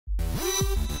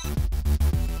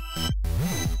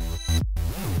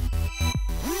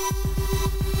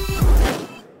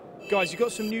Guys, you've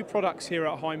got some new products here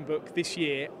at Hainbuch this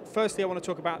year. Firstly, I want to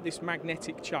talk about this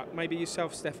magnetic chuck. Maybe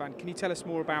yourself, Stefan, can you tell us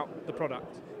more about the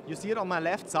product? You see it on my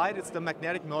left side, it's the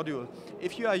magnetic module.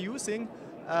 If you are using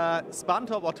a spun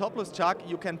top or topless chuck,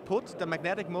 you can put the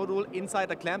magnetic module inside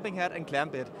the clamping head and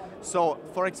clamp it. So,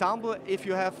 for example, if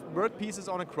you have workpieces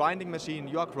on a grinding machine,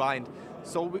 you are grind.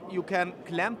 So you can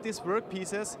clamp these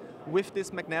workpieces with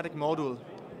this magnetic module.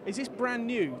 Is this brand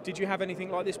new? Did you have anything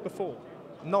like this before?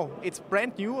 No, it's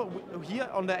brand new. Here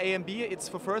on the AMB, it's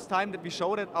the first time that we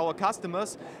showed it our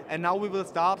customers, and now we will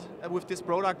start with this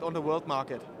product on the world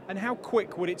market. And how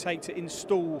quick would it take to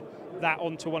install that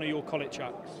onto one of your collet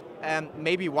chucks?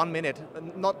 Maybe 1 minute,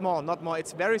 not more, not more.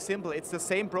 It's very simple. It's the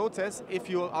same process. If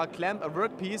you clamp a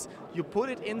workpiece, you put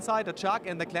it inside a chuck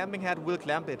and the clamping head will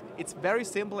clamp it. It's very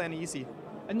simple and easy.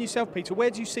 And yourself, Peter,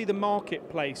 where do you see the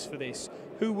marketplace for this?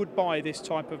 Who would buy this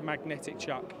type of magnetic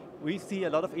chuck? We see a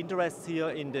lot of interest here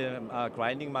in the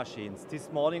grinding machines.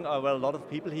 This morning there were a lot of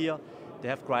people here. They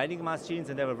have grinding machines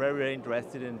and they were very, very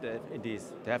interested in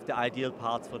this. They have the ideal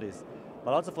parts for this.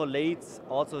 But also for lathes,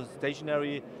 also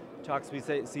stationary chucks, we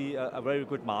see a very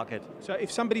good market. So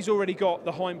if somebody's already got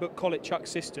the Hainbuch collet chuck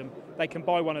system, they can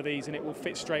buy one of these and it will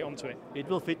fit straight onto it? It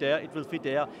will fit there, it will fit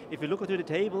there. If you look onto the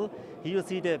table, here you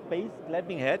see the base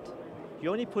clamping head.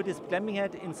 You only put this clamping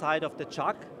head inside of the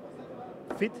chuck,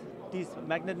 fit this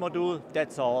magnet module,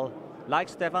 that's all. Like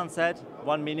Stefan said,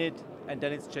 1 minute and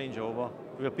then it's changeover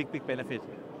with a big, big benefit.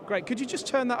 Great, could you just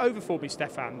turn that over for me,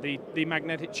 Stefan, the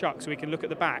magnetic chuck, so we can look at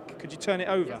the back? Could you turn it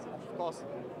over? Yes, of course.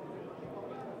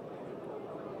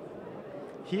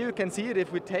 Here you can see it,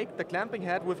 if we take the clamping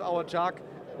head with our chuck,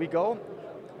 we go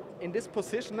in this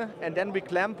position and then we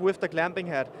clamp with the clamping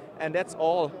head. And that's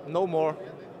all, no more.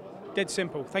 Dead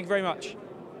simple, thank you very much.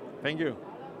 Thank you.